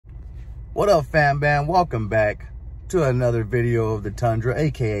What up, fam band? Welcome back to another video of the Tundra,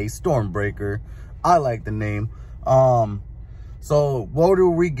 aka Stormbreaker. I like the name. So what are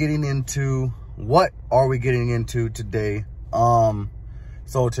we getting into? What are we getting into today?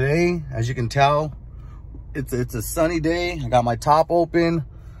 So today, as you can tell, it's a sunny day. I got my top open.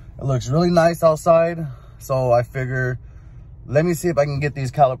 It looks really nice outside. So I figure, let me see if I can get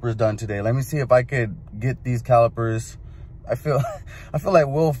these calipers done today. Let me see if I could get these calipers. I feel like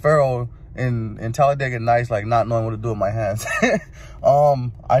Will Ferrell in Talladega Nights, like not knowing what to do with my hands.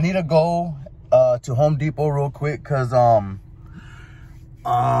 I need to go to Home Depot real quick because I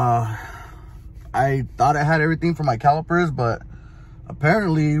thought I had everything for my calipers, but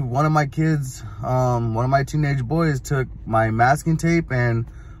apparently one of my kids, one of my teenage boys, took my masking tape and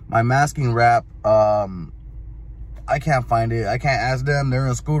my masking wrap. I can't find it. I can't ask them. They're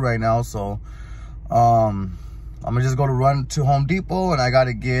in school right now, so I'm gonna just run to Home Depot, and I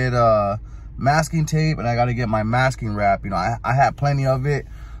gotta get masking tape, and I gotta get my masking wrap. You know, I had plenty of it.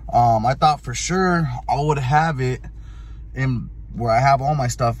 I thought for sure I would have it in where I have all my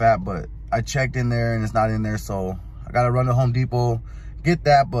stuff at, but I checked in there and it's not in there, so I gotta run to Home Depot, get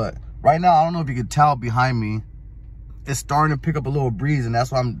that. But right now, I don't know if you could tell behind me, it's starting to pick up a little breeze, and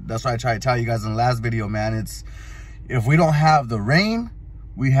that's why I tried to tell you guys in the last video, man. It's, if we don't have the rain,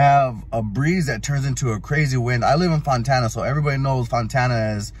 we have a breeze that turns into a crazy wind. I live in Fontana, so everybody knows Fontana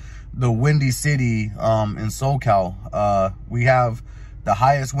as the windy city in SoCal. We have the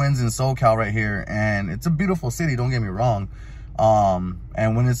highest winds in SoCal right here, and it's a beautiful city, don't get me wrong.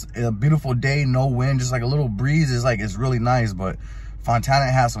 And when it's a beautiful day, no wind, just like a little breeze, it's really nice. But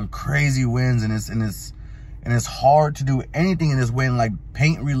Fontana has some crazy winds, and it's hard to do anything in this wind, like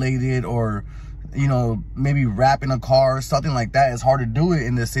paint related, or you know, maybe wrapping a car, something like that. It's hard to do it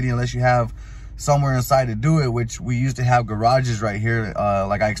in this city unless you have somewhere inside to do it, which we used to have garages right here,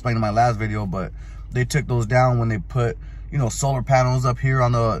 like I explained in my last video, but they took those down when they put, you know, solar panels up here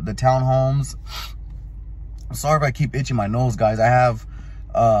on the townhomes. I'm sorry if I keep itching my nose, guys. I have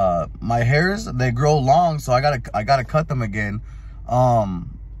my hairs, they grow long, so I gotta cut them again.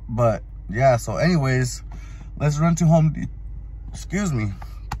 But yeah, so anyways, let's run to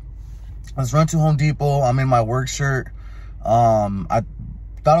Let's run to Home Depot. I'm in my work shirt. I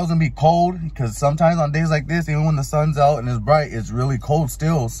thought it was gonna be cold, because sometimes on days like this, even when the sun's out and it's bright, it's really cold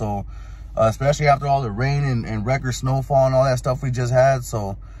still. So especially after all the rain and record snowfall and all that stuff we just had.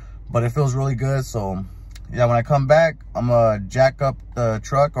 So, but it feels really good. So yeah, when I come back, I'm gonna jack up the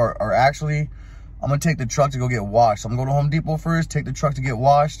truck, or actually I'm gonna take the truck to go get washed. So I'm gonna go to Home Depot first, take the truck to get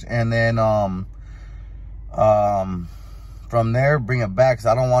washed, and then from there bring it back, because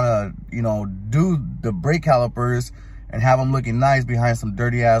I don't want to, you know, do the brake calipers and have them looking nice behind some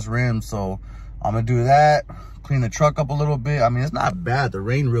dirty ass rims. So I'm gonna do that, clean the truck up a little bit. I mean, it's not bad. The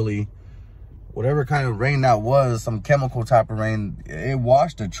rain really, whatever kind of rain that was, some chemical type of rain, it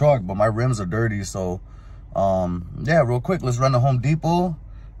washed the truck, but my rims are dirty. So yeah, real quick, let's run to Home Depot.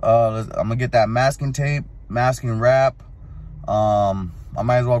 I'm gonna get that masking tape, masking wrap. I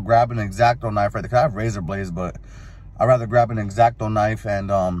might as well grab an X-Acto knife right there, 'cause I have razor blades, but I'd rather grab an X-Acto knife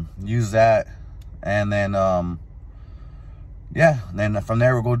and use that. And then yeah, then from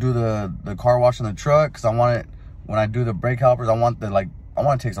there we'll go do the car wash on the truck, because I want it, when I do the brake calipers, I want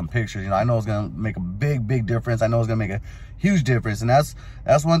to take some pictures. You know, I know it's gonna make a big difference. I know it's gonna make a huge difference, and that's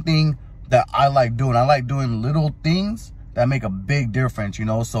one thing that I like doing. I like doing little things that make a big difference, you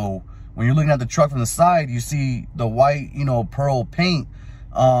know. So when you're looking at the truck from the side, you see the white, you know, pearl paint.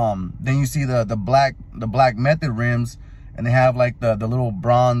 Then you see the black method rims, and they have like the little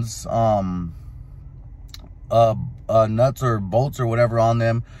bronze nuts or bolts or whatever on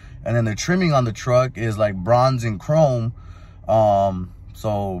them, and then the trimming on the truck is like bronze and chrome.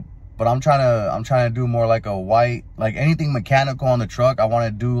 So but I'm trying to do more like a white, like anything mechanical on the truck, I want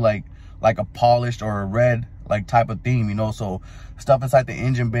to do like a polished or a red like type of theme, you know. So stuff inside the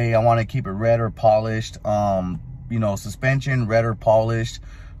engine bay, I want to keep it red or polished. You know, suspension red or polished.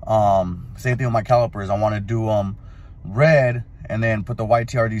 Same thing with my calipers. I want to do red, and then put the white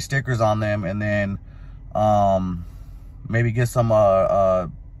TRD stickers on them, and then maybe get some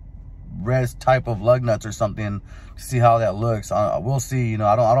red type of lug nuts or something to see how that looks. We'll see. You know,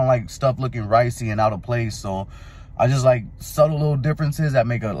 I don't like stuff looking ricey and out of place, so I just like subtle little differences that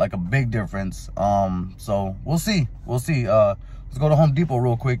make a big difference. So we'll see. Let's go to Home Depot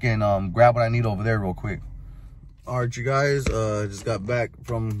real quick and grab what I need over there real quick. All right, you guys, just got back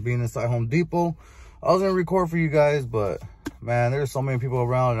from being inside Home Depot. I was gonna record for you guys, but man, there's so many people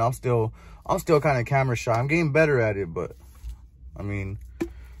around, and I'm still kind of camera shy. I'm getting better at it, but I mean,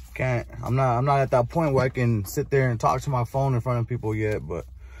 I'm not at that point where I can sit there and talk to my phone in front of people yet. But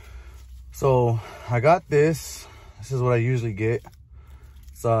So I got this. This is what I usually get.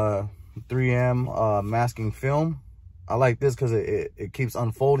 It's 3M masking film. I like this because it keeps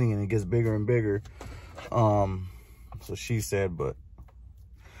unfolding and it gets bigger and bigger. So she said, but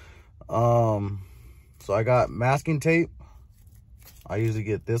so I got masking tape. I usually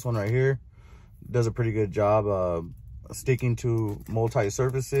get this one right here. It does a pretty good job sticking to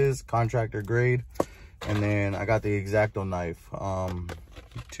multi-surfaces, contractor grade. And then I got the X-Acto knife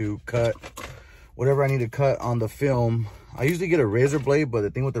to cut whatever I need to cut on the film. I usually get a razor blade, but the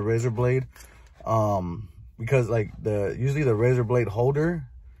thing with the razor blade, because like usually the razor blade holder,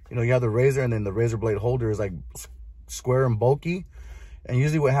 you know, you have the razor and then the razor blade holder is like square and bulky. And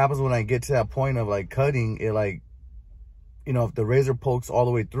usually what happens when I get to that point of like cutting it, like, you know, if the razor pokes all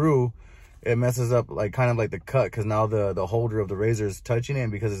the way through, it messes up like kind of like the cut, because now the holder of the razor is touching it,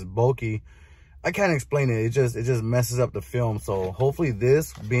 and because it's bulky, I can't explain it. It just messes up the film. So hopefully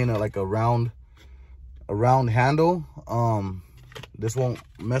this being a round handle, this won't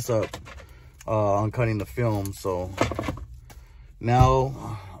mess up on cutting the film. So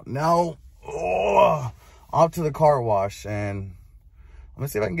now off to the car wash, and I'm gonna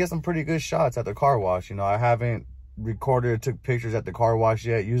see if I can get some pretty good shots at the car wash. You know, I haven't recorded or took pictures at the car wash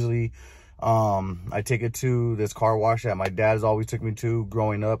yet. Usually I take it to this car wash that my dad's always took me to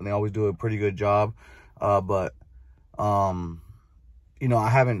growing up, and they always do a pretty good job. But you know, I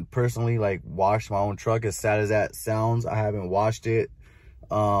haven't personally like washed my own truck. As sad as that sounds, I haven't washed it.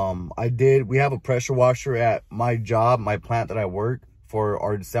 We have a pressure washer at my job, my plant that I work for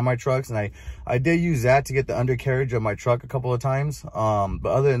our semi trucks, and I did use that to get the undercarriage of my truck a couple of times. But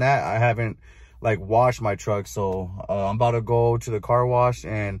other than that, I haven't like washed my truck. So I'm about to go to the car wash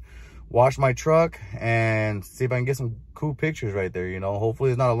and wash my truck and see if I can get some cool pictures right there. You know, hopefully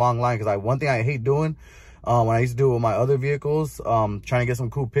it's not a long line, because one thing I hate doing when I used to do it with my other vehicles, trying to get some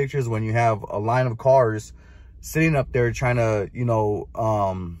cool pictures when you have a line of cars sitting up there trying to, you know,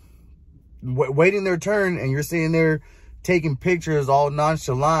 waiting their turn, and you're sitting there taking pictures all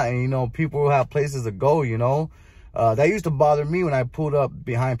nonchalant, and you know, people will have places to go. You know, that used to bother me when I pulled up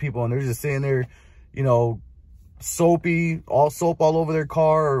behind people and they're just sitting there, you know, soap all over their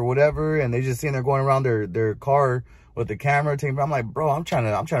car or whatever, and they just sitting there going around their car with the camera taking. I'm like, bro, I'm trying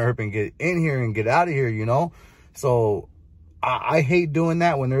to hurry and get in here and get out of here, you know. So I hate doing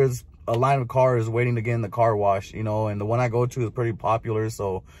that when there's a line of cars waiting to get in the car wash, you know. And the one I go to is pretty popular,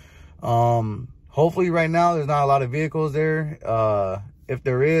 so hopefully right now there's not a lot of vehicles there. If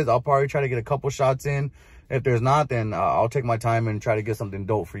there is, I'll probably try to get a couple shots in. If there's not, then I'll take my time and try to get something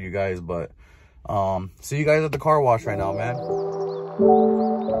dope for you guys. But see you guys at the car wash right now, man.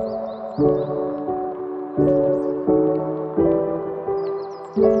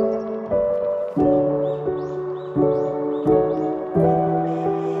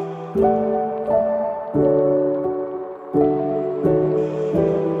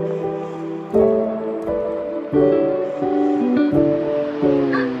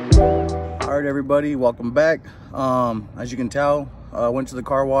 Everybody, welcome back. As you can tell, I went to the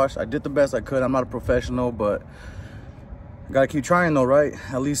car wash. I did the best I could. I'm not a professional, but I gotta keep trying though, right?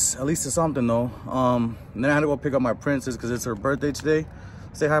 At least to something though. And then I had to go pick up my princess because it's her birthday today.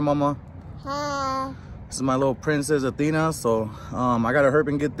 Say hi, mama. Hi. This is my little princess Athena. So I gotta hurry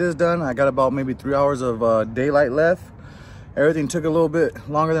and get this done. I got about maybe 3 hours of daylight left. Everything took a little bit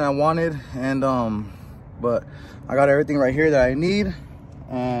longer than I wanted, and but I got everything right here that I need.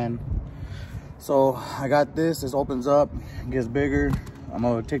 And so I got this opens up, gets bigger. I'm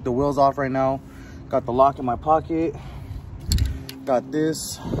gonna take the wheels off right now. Got the lock in my pocket. Got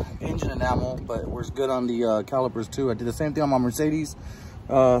this engine enamel, but it works good on the calipers too. I did the same thing on my Mercedes.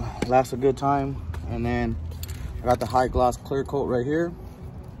 Lasts a good time. And then I got the high gloss clear coat right here.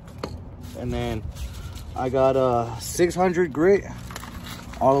 And then I got 600 grit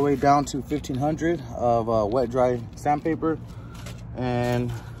all the way down to 1500 of wet dry sandpaper,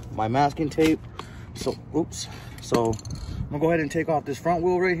 and my masking tape. So oops, so I'm gonna go ahead and take off this front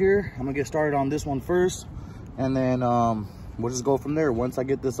wheel right here. I'm gonna get started on this one first, and then we'll just go from there. Once I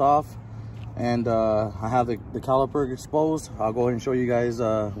get this off and I have the caliper exposed, I'll go ahead and show you guys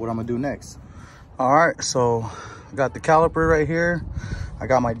what I'm gonna do next. All right, so I got the caliper right here. I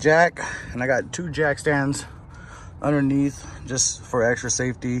got my jack, and I got 2 jack stands underneath just for extra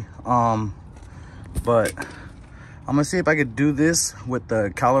safety. But I'm gonna see if I could do this with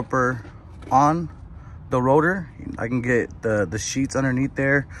the caliper on the rotor. I can get the sheets underneath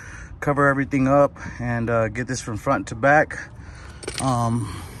there, cover everything up, and get this from front to back.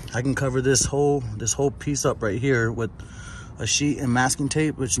 I can cover this whole piece up right here with a sheet and masking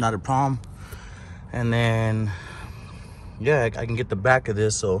tape, which is not a problem. And then yeah, I can get the back of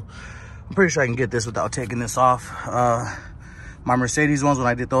this. So I'm pretty sure I can get this without taking this off. My Mercedes ones, when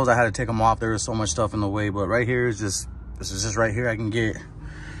I did those, I had to take them off. There was so much stuff in the way, but right here is just, this is just right here. I can get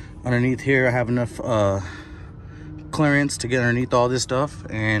underneath here. I have enough clearance to get underneath all this stuff,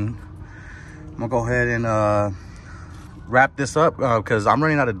 and I'm gonna go ahead and wrap this up because I'm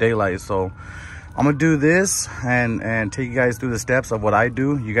running out of daylight. So I'm gonna do this and take you guys through the steps of what I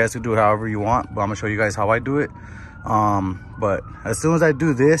do. You guys can do it however you want, but I'm gonna show you guys how I do it. But as soon as I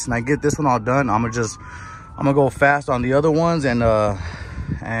do this and I get this one all done, I'm gonna go fast on the other ones and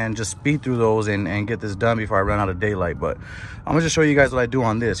just speed through those and get this done before I run out of daylight. But I'm gonna just show you guys what I do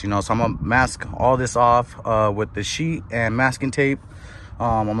on this, you know. So I'm gonna mask all this off with the sheet and masking tape.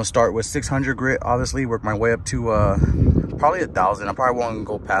 I'm gonna start with 600 grit, obviously, work my way up to probably 1,000. I probably won't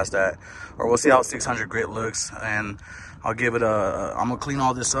go past that, or we'll see how 600 grit looks. And I'll give it I'm gonna clean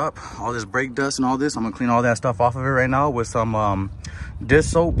all this up, all this brake dust and all this. I'm gonna clean all that stuff off of it right now with some dish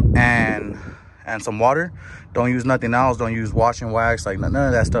soap and some water. Don't use nothing else. Don't use wash and wax, like none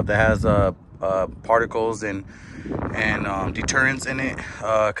of that stuff that has particles and deterrents in it,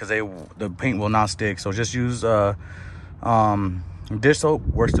 because the paint will not stick. So just use dish soap,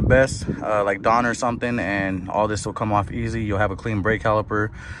 works the best, like Dawn or something, and all this will come off easy. You'll have a clean brake caliper.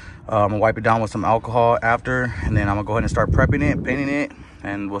 I'm gonna wipe it down with some alcohol after, and then I'm gonna go ahead and start prepping it, painting it,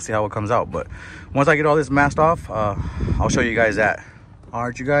 and we'll see how it comes out. But once I get all this masked off, I'll show you guys that. All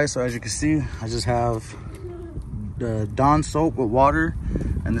right, you guys, so as you can see, I just have the Dawn soap with water,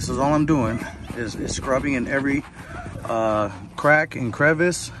 and this is all I'm doing is scrubbing in every crack and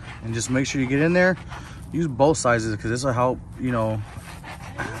crevice, and just make sure you get in there. Use both sizes because this will help, you know,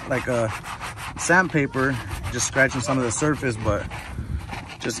 like sandpaper, just scratching some of the surface. But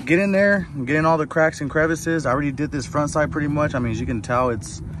just get in there and get in all the cracks and crevices. I already did this front side pretty much. I mean, as you can tell,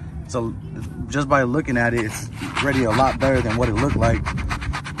 it's just by looking at it, it's already a lot better than what it looked like.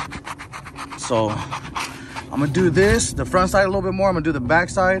 So I'm gonna do this, the front side a little bit more. I'm gonna do the back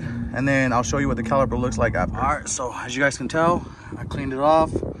side, and then I'll show you what the caliper looks like after. All right, so as you guys can tell, I cleaned it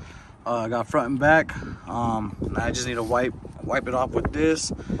off. I got front and back. I just need to wipe it off with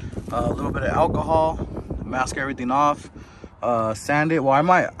this, a little bit of alcohol, mask everything off, sand it. Well, I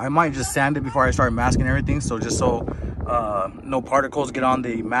might just sand it before I start masking everything, so just so no particles get on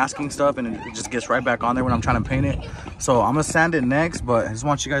the masking stuff and it just gets right back on there when I'm trying to paint it. So I'm gonna sand it next, but I just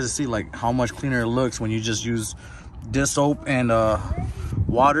want you guys to see like how much cleaner it looks when you just use dish soap and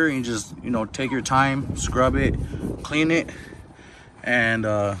water, and you just, you know, take your time, scrub it, clean it, and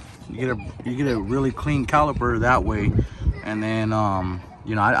you get a really clean caliper that way. And then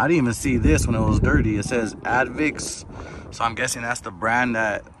you know, I didn't even see this when it was dirty. It says Advix, so I'm guessing that's the brand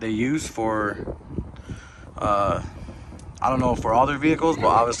that they use for I don't know for all their vehicles, but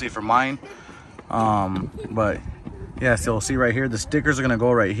obviously for mine. But yeah, so see right here, the stickers are gonna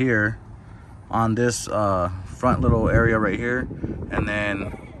go right here on this front little area right here, and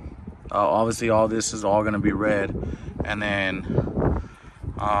then obviously all this is all gonna be red. And then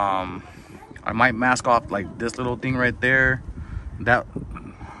I might mask off like this little thing right there. That,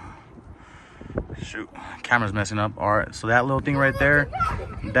 shoot, camera's messing up. All right, so that little thing right there,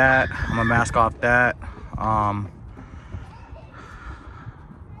 that I'm gonna mask off that.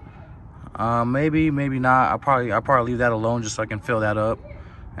 Maybe not. I'll probably leave that alone just so I can fill that up.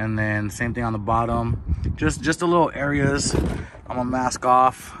 And then same thing on the bottom, just the little areas I'm gonna mask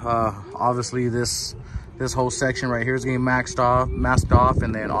off. Obviously this whole section right here is getting masked off,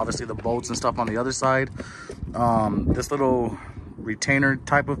 and then obviously the bolts and stuff on the other side. This little retainer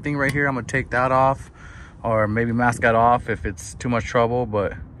type of thing right here, I'm gonna take that off, or maybe mask that off if it's too much trouble.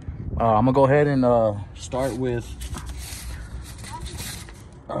 But I'm gonna go ahead and start with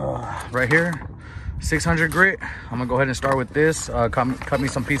right here, 600 grit. I'm gonna go ahead and start with this. Cut me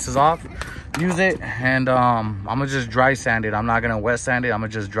some pieces off, use it, and I'm gonna just dry sand it. I'm not gonna wet sand it. I'm gonna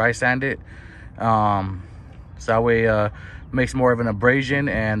just dry sand it. So that way makes more of an abrasion,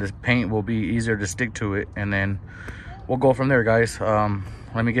 and the paint will be easier to stick to it. And then we'll go from there, guys.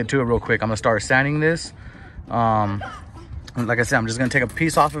 Let me get to it real quick. I'm gonna start sanding this. Like I said, I'm just gonna take a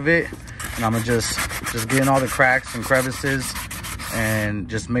piece off of it, and I'm gonna just get in all the cracks and crevices, and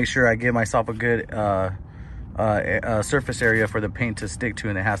just make sure I give myself a good surface area for the paint to stick to,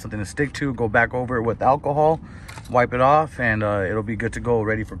 and it has something to stick to. Go back over it with alcohol, wipe it off, and it'll be good to go,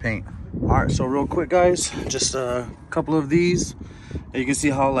 ready for paint. All right, so real quick, guys, just a couple of these. You can see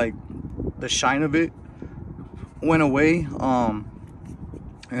how like the shine of it went away. And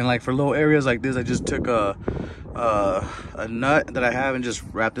like for little areas like this, I just took a nut that I have and just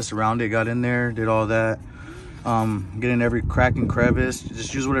wrapped this around it, got in there, did all that. Get in every crack and crevice.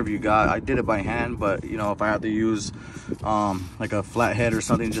 Just use whatever you got. I did it by hand, but you know, if I have to use like a flathead or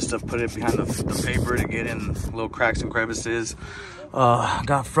something just to put it behind the paper to get in little cracks and crevices.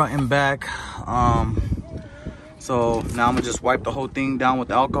 Got front and back. So now I'm gonna just wipe the whole thing down with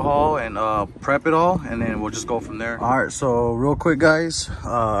alcohol and prep it all, and then we'll just go from there. All right, so real quick guys,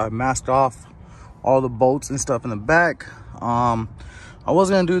 I masked off all the bolts and stuff in the back. I was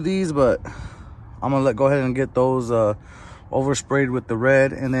gonna do these, but I'm gonna go ahead and get those oversprayed with the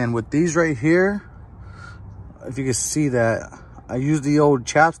red. And then with these right here, if you can see that, I used the old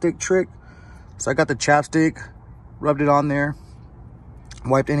chapstick trick. So I got the chapstick, rubbed it on there,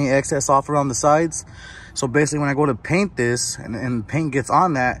 wiped any excess off around the sides. So basically when I go to paint this and paint gets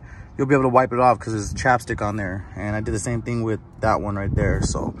on that, you'll be able to wipe it off because there's chapstick on there. And I did the same thing with that one right there.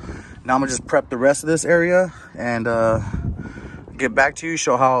 So now I'm gonna just prep the rest of this area and get back to you,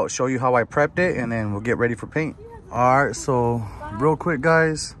 show you how I prepped it, and then we'll get ready for paint. All right, so real quick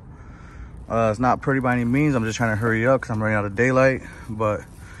guys, it's not pretty by any means. I'm just trying to hurry up because I'm running out of daylight, but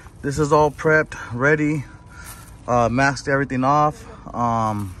this is all prepped, ready, masked everything off.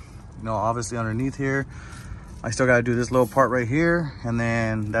 You know, obviously underneath here, I still got to do this little part right here, and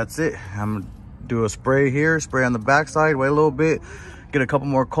then that's it. I'm gonna do a spray here, spray on the backside, wait a little bit, get a couple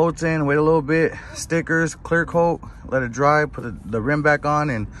more coats in, wait a little bit, stickers, clear coat, let it dry, put the rim back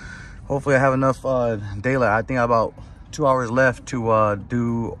on, and hopefully I have enough daylight. I think I have about 2 hours left to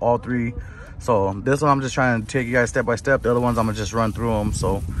do all three. So this one I'm just trying to take you guys step by step. The other ones I'm gonna just run through them.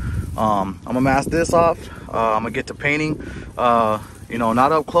 So I'm gonna mask this off. I'm gonna get to painting. You know,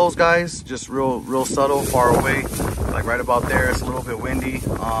 not up close guys, just real subtle, far away, like right about there. It's a little bit windy.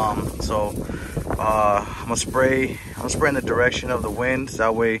 I'm gonna spray in the direction of the wind, so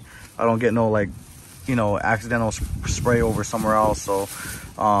that way I don't get no, like, you know, accidental spray over somewhere else. So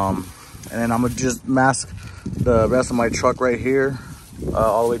and then I'm gonna just mask the rest of my truck right here,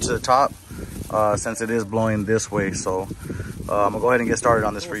 all the way to the top, since it is blowing this way. So I'm gonna go ahead and get started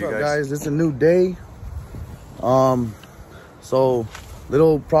on this for you guys. It's a new day. So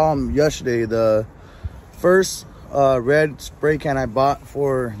little problem yesterday. The first red spray can I bought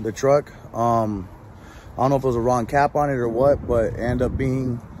for the truck, I don't know if it was a wrong cap on it or what, but it ended up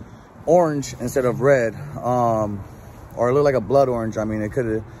being orange instead of red, or it looked like a blood orange. I mean, it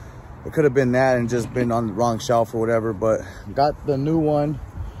could have been that and just been on the wrong shelf or whatever. But got the new one.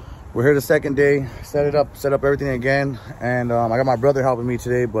 We're here the second day, set up everything again, and I got my brother helping me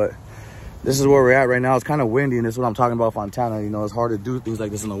today. But this is where we're at right now. It's kind of windy, and this is what I'm talking about, Fontana. You know, it's hard to do things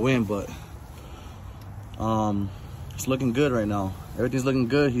like this in the wind, but it's looking good right now. Everything's looking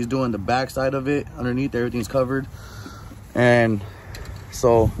good. He's doing the back side of it. Underneath, everything's covered, and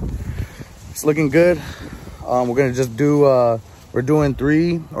so it's looking good. We're gonna just do we're doing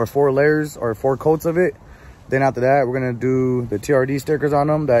 3 or 4 layers or 4 coats of it. Then after that, we're gonna do the TRD stickers on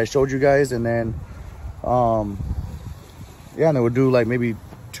them that I showed you guys, and then yeah, and then we'll do like maybe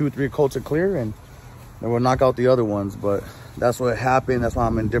 2-3 coats of clear, and then we'll knock out the other ones. But that's what happened. That's why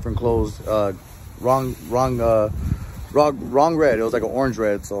I'm in different clothes. Wrong red. It was like an orange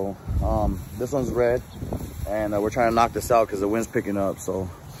red. So this one's red, and we're trying to knock this out because the wind's picking up. So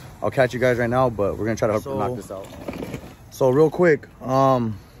I'll catch you guys right now, but we're gonna try to knock this out. So real quick,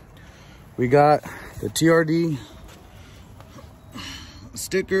 we got the TRD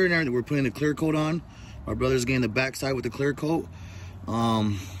sticker and everything. We're putting the clear coat on. My brother's getting the backside with the clear coat.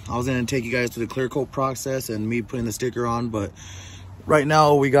 I was gonna take you guys through the clear coat process and me putting the sticker on, but right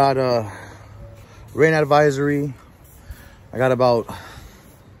now we got rain advisory. I got about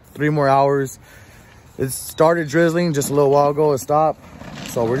 3 more hours. It started drizzling just a little while ago. It stopped,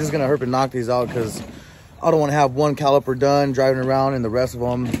 so we're just gonna hurry and knock these out because I don't want to have one caliper done driving around and the rest of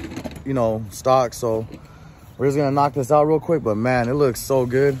them, you know, stock. So we're just gonna knock this out real quick. But man, it looks so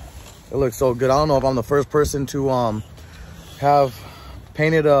good. It looks so good. I don't know if I'm the first person to have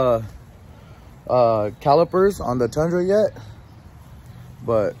painted calipers on the Tundra yet,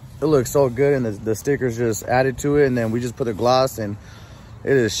 but it looks so good, and the stickers just added to it, and then we just put the gloss, and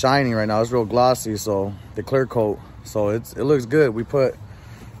it is shining right now. It's real glossy, so the clear coat, so it looks good. We put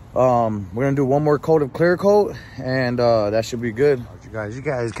we're gonna do 1 more coat of clear coat, and that should be good. You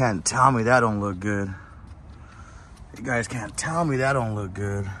guys can't tell me that don't look good. You guys can't tell me that don't look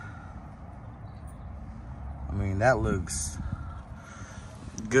good. I mean, that looks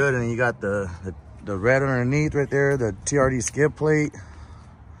good. And then you got the red underneath right there, the TRD skid plate.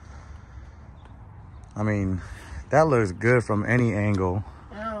 I mean, that looks good from any angle.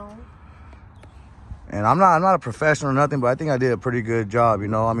 Oh. And I'm not a professional or nothing, but I think I did a pretty good job, you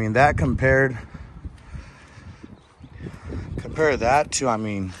know. I mean, that compare that to, I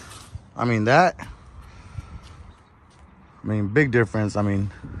mean that I mean, big difference. I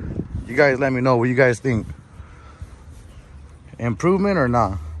mean, you guys let me know what you guys think. Improvement or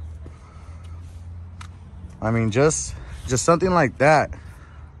not? I mean, just something like that.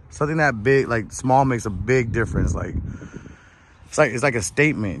 Something that big, like small, makes a big difference. Like it's like a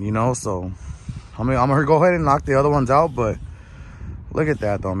statement, you know. So I'm gonna go ahead and knock the other ones out, but look at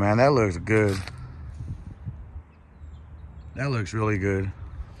that though, man. That looks good. That looks really good.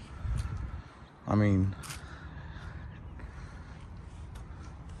 I mean,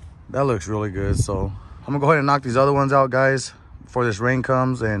 that looks really good. So I'm gonna go ahead and knock these other ones out, guys, before this rain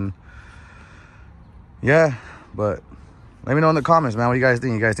comes. And yeah, but let me know in the comments, man, what you guys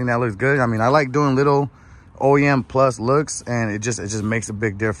think. You guys think that looks good? I mean, I like doing little OEM plus looks, and it just makes a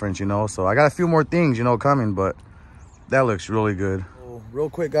big difference, you know. So I got a few more things, you know, coming, but that looks really good. So, real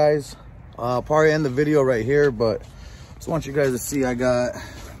quick, guys, I'll probably end the video right here, but just want you guys to see I got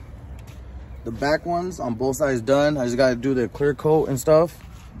the back ones on both sides done. I just got to do the clear coat and stuff.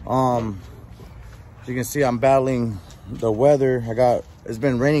 As you can see, I'm battling the weather. It's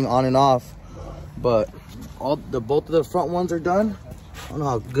been raining on and off, but both of the front ones are done. I don't know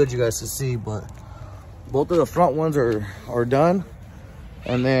how good you guys can see, but both of the front ones are done.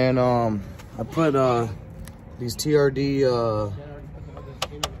 And then I put these TRD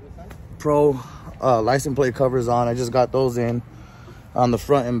Pro license plate covers on. I just got those in on the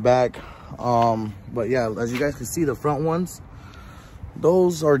front and back. But yeah, as you guys can see, the front ones,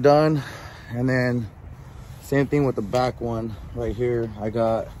 those are done. And then same thing with the back one right here. I'm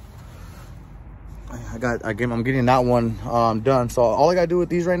getting that one done. So all I gotta do with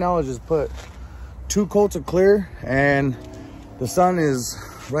these right now is just put 2 coats of clear, and the sun is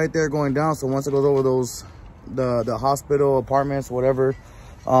right there going down. So once it goes over those the hospital, apartments, whatever,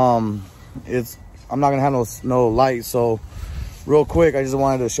 I'm not gonna have no light. So real quick, I just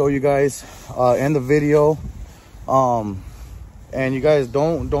wanted to show you guys end the video. And you guys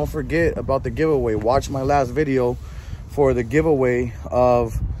don't forget about the giveaway. Watch my last video for the giveaway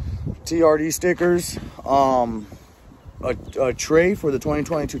of TRD stickers, a tray for the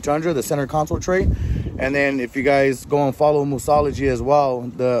 2022 Tundra, the center console tray. And then if you guys go and follow Musology as well,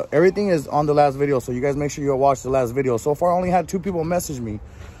 everything is on the last video, so you guys make sure you watch the last video. So far I only had 2 people message me,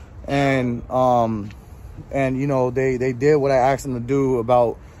 and you know, they did what I asked them to do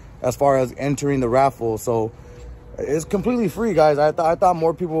about as far as entering the raffle. So it's completely free, guys. I thought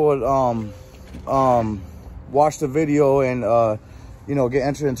more people would watch the video and you know, get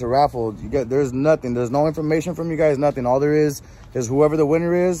entered into raffle. There's no information from you guys, nothing. All there is whoever the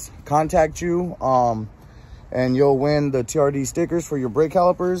winner is, contact you, and you'll win the TRD stickers for your brake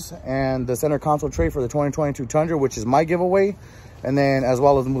calipers and the center console tray for the 2022 Tundra, which is my giveaway. And then as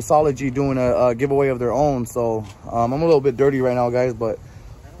well as Musology doing a giveaway of their own. So I'm a little bit dirty right now, guys, but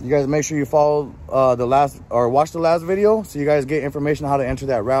you guys make sure you follow watch the last video, so you guys get information on how to enter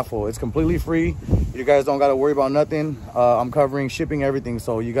that raffle. It's completely free. You guys don't got to worry about nothing. I'm covering shipping, everything.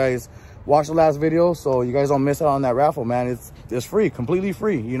 So you guys watch the last video so you guys don't miss out on that raffle, man. It's free, completely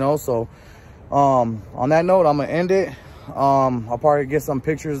free, you know. So on that note, I'm gonna end it. I'll probably get some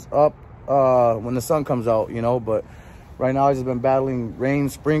pictures up when the sun comes out, you know. But right now I've just been battling rain,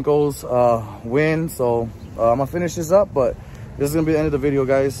 sprinkles, wind. So I'm gonna finish this up, but this is gonna be the end of the video,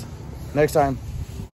 guys. Next time.